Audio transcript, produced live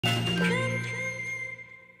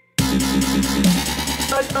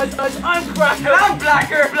I'm Cracker. And I'm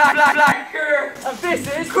Blacker. And this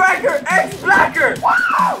is Cracker X Blacker.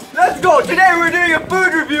 Wow! Let's go. Today we're doing a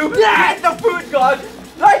food review. Yeah! Get the food god.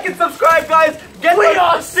 Like and subscribe, guys. Get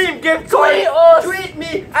the Steam gift card. Tweet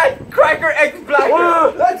me at Cracker X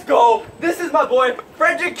Blacker. Let's go. This is my boy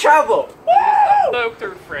Frederick Travel.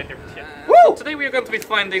 Dr. Frederick. Woo! Today we are going to be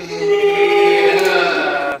finding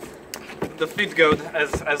the food goat,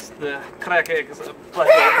 as the Cracker X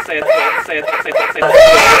Blacker say it.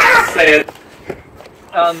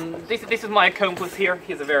 This is my accomplice here.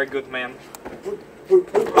 He's a very good man.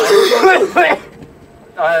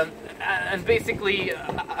 And basically,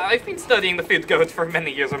 I've been studying the food goat for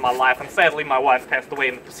many years of my life, and sadly my wife passed away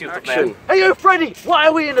in the pursuit of that. Hey, yo, Freddy! Why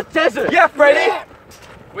are we in the desert? Yeah, Freddy! Yeah.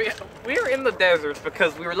 We're in the desert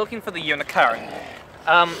because we were looking for the unicorn.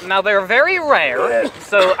 Now they're very rare,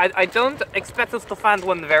 so I don't expect us to find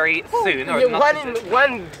one very soon. Or one in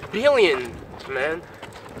 1 billion, man.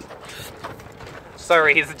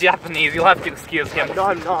 Sorry, he's Japanese. You'll have to excuse him. No,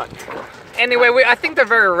 I'm not. Anyway, I think they're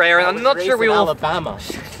very rare, and I'm not sure we will. Alabama.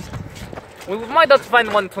 We might not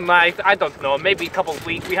find one tonight. I don't know. Maybe a couple of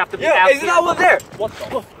weeks. We have to be out. Yeah, isn't that one there? What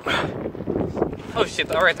the? Oh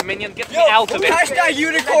shit! All right, Minion, get me out of it. Hashtag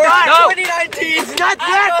unicorn 2019. It's not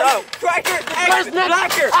that. Cracker X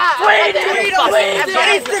Blacker. Tweet us.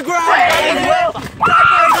 Instagram.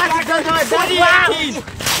 Cracker X Blacker 2018.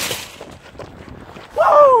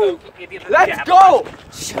 Woo! Let's go.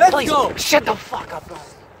 Let's go. Shut the fuck up,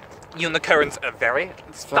 guys. Unicorns are very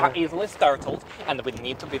easily startled, and we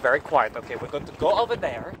need to be very quiet. Okay, we're going to go over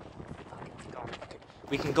there. Okay,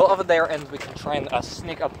 we can go over there and we can try and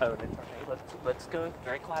sneak up on it. Okay, let's go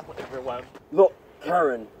very quietly, everyone. Look,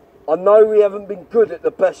 Karen, I know we haven't been good at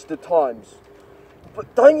the best of times,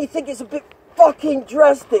 but don't you think it's a bit fucking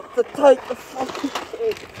drastic to take the fucking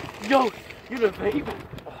kid? Yo, you're the baby.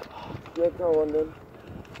 Yeah, go on then.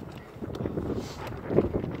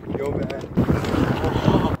 Yo, man.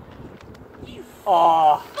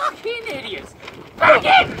 Aw. Fucking idiots!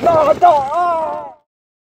 No, don't! Oh.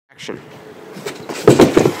 Action.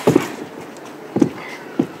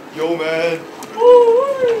 Yo, man.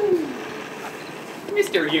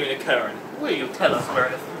 Mr. Unicorn, will you tell us where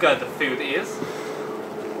the food is?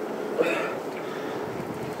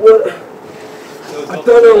 What? I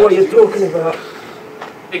don't know what you're talking about.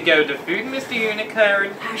 The go to food, Mr.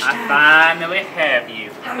 Unicorn. I finally have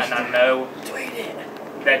you, and I know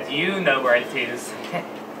that you know where it is.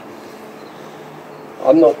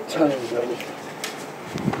 I'm not telling you.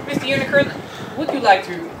 Mr. Unicorn, would you like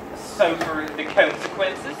to suffer the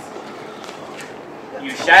consequences?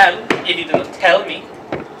 You shall, if you do not tell me.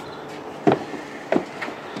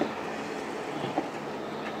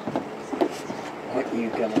 What are you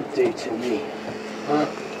gonna do to me? Huh?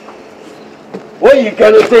 What are you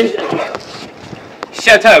gonna do to me?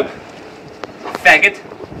 Shut up, faggot.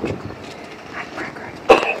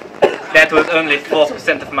 That was only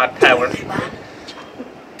 4% of my power.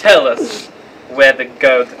 Tell us where the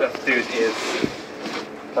goat of food is,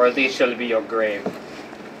 or this shall be your grave.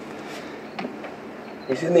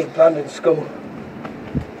 He's in the abandoned school.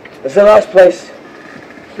 It's the last place.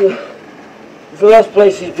 It's the last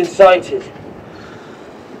place he's been sighted.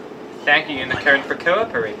 Thank you, Unicorn, for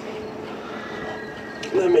cooperating.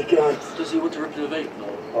 Let me go. Does he want to rip the vape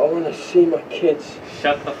though? I want to see my kids.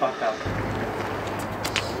 Shut the fuck up.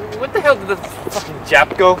 What the hell did this fucking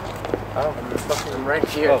Jap go? Oh, I'm right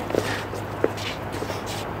here.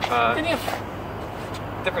 Didn't you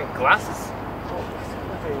have different glasses?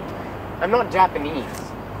 I'm not Japanese.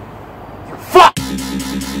 You fuck!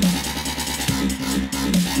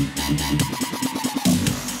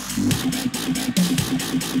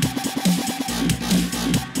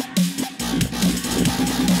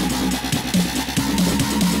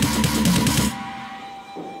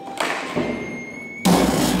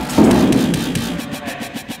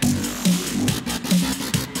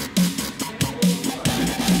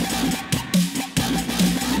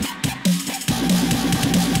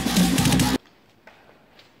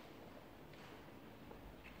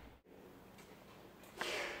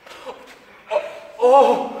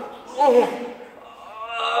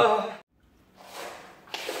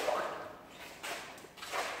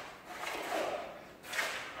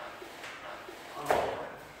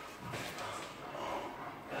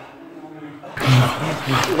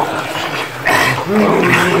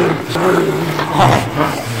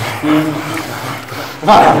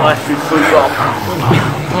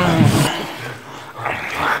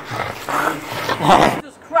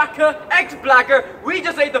 This is Cracker X Blacker. We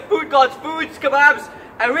just ate the food god's foods kebabs,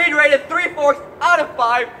 and we rated 3/4 out of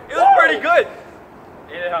 5. It was pretty good.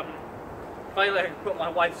 Yeah, finally I put my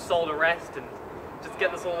wife's soul to rest, and Just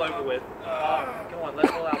get this all over with. Come on, let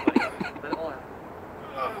it all out, buddy. Let it all out.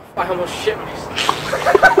 I almost shit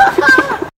myself.